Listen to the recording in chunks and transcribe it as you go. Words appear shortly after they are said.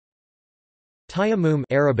Tayammum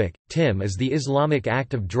Arabic, tim is the Islamic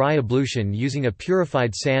act of dry ablution using a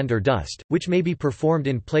purified sand or dust, which may be performed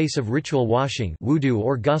in place of ritual washing wudu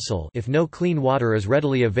or ghusl if no clean water is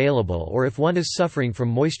readily available or if one is suffering from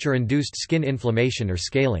moisture-induced skin inflammation or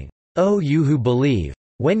scaling. O you who believe!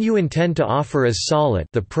 When you intend to offer as salat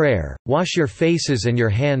the prayer, wash your faces and your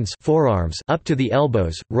hands forearms up to the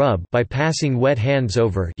elbows, rub by passing wet hands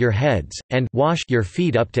over your heads, and wash your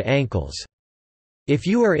feet up to ankles. If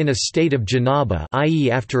you are in a state of janaba,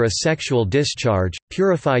 i.e. after a sexual discharge,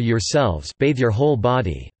 purify yourselves, bathe your whole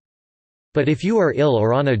body. But if you are ill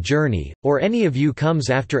or on a journey, or any of you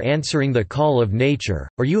comes after answering the call of nature,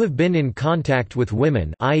 or you have been in contact with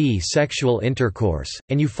women, i.e. sexual intercourse,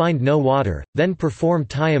 and you find no water, then perform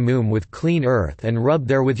tayammum with clean earth and rub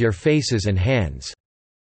there with your faces and hands.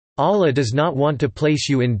 Allah does not want to place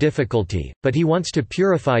you in difficulty, but He wants to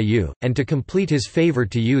purify you, and to complete His favor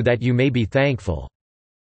to you that you may be thankful.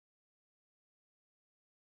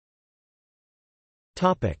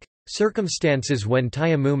 Circumstances when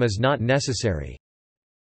tayammum is not necessary.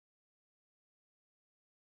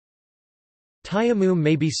 Tayammum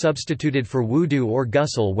may be substituted for wudu or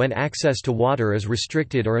ghusl when access to water is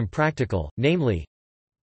restricted or impractical, namely,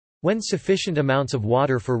 when sufficient amounts of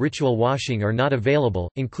water for ritual washing are not available,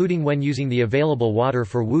 including when using the available water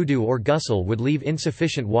for wudu or ghusl would leave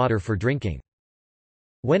insufficient water for drinking.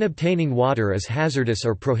 When obtaining water is hazardous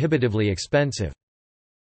or prohibitively expensive.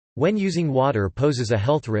 When using water poses a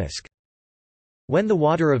health risk. When the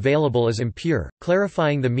water available is impure,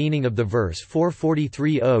 clarifying the meaning of the verse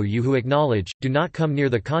 443. O you who acknowledge, do not come near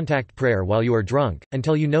the contact prayer while you are drunk,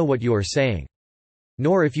 until you know what you are saying.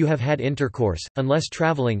 Nor if you have had intercourse, unless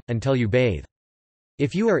traveling, until you bathe.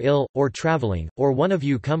 If you are ill, or traveling, or one of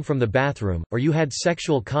you come from the bathroom, or you had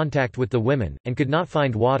sexual contact with the women, and could not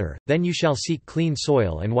find water, then you shall seek clean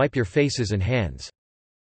soil and wipe your faces and hands.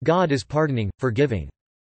 God is pardoning, forgiving.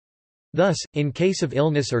 Thus, in case of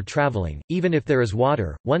illness or traveling, even if there is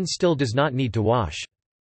water, one still does not need to wash.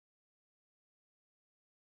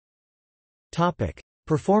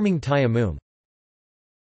 Performing tayammum.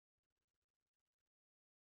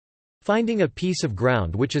 Finding a piece of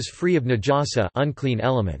ground which is free of najasa unclean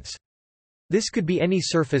elements. This could be any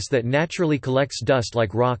surface that naturally collects dust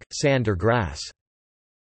like rock, sand or grass.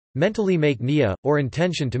 Mentally make niyyah, or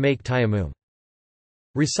intention to make tayammum.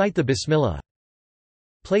 Recite the Bismillah.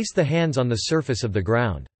 Place the hands on the surface of the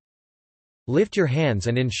ground. Lift your hands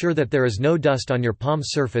and ensure that there is no dust on your palm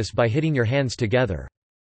surface by hitting your hands together.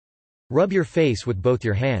 Rub your face with both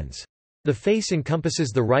your hands. The face encompasses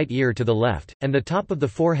the right ear to the left, and the top of the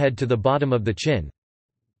forehead to the bottom of the chin.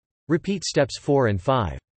 Repeat steps 4 and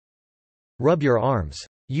 5. Rub your arms.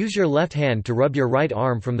 Use your left hand to rub your right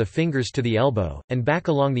arm from the fingers to the elbow, and back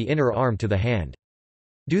along the inner arm to the hand.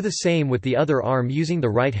 Do the same with the other arm using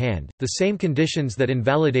the right hand. The same conditions that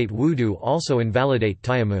invalidate wudu also invalidate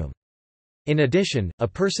tayammum. In addition, a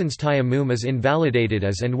person's tayammum is invalidated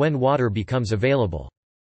as and when water becomes available.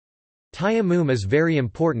 Tayammum is very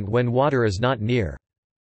important when water is not near.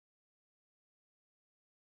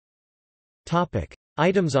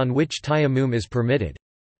 Items on which tayammum is permitted.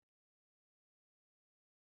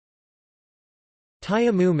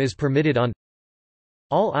 Tayammum is permitted on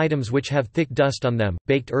all items which have thick dust on them,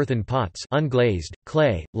 baked earthen pots unglazed,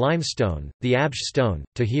 clay, limestone, the abj stone,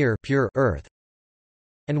 tahir pure earth,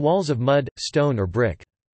 and walls of mud, stone or brick.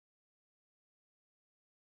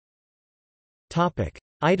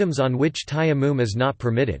 Items on which tayammum is not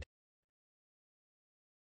permitted.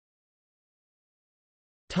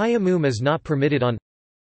 Tayammum is not permitted on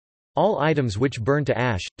all items which burn to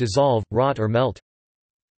ash, dissolve, rot or melt.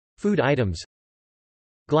 Food items.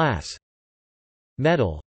 Glass.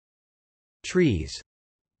 Metal. Trees.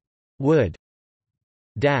 Wood.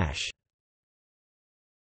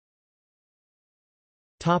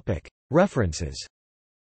 References.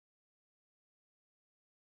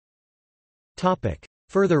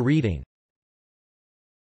 Further reading.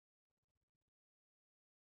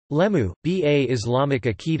 Lemu, B. A. Islamic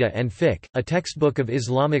Aqidah and Fiqh, a textbook of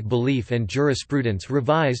Islamic belief and jurisprudence,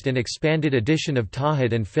 revised and expanded edition of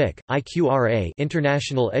Tawhid and Fiqh, IQRA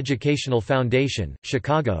International Educational Foundation,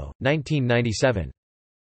 Chicago, 1997.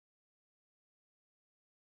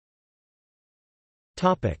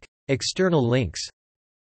 External links.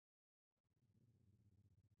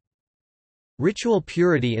 Ritual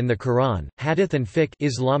purity in the Quran, Hadith and Fiqh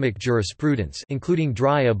Islamic jurisprudence including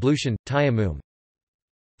dry ablution, tayammum.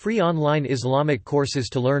 Free online Islamic courses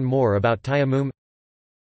to learn more about tayammum.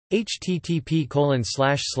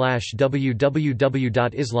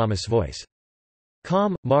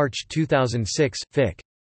 http://www.islamisvoice.com, March 2006, Fiqh.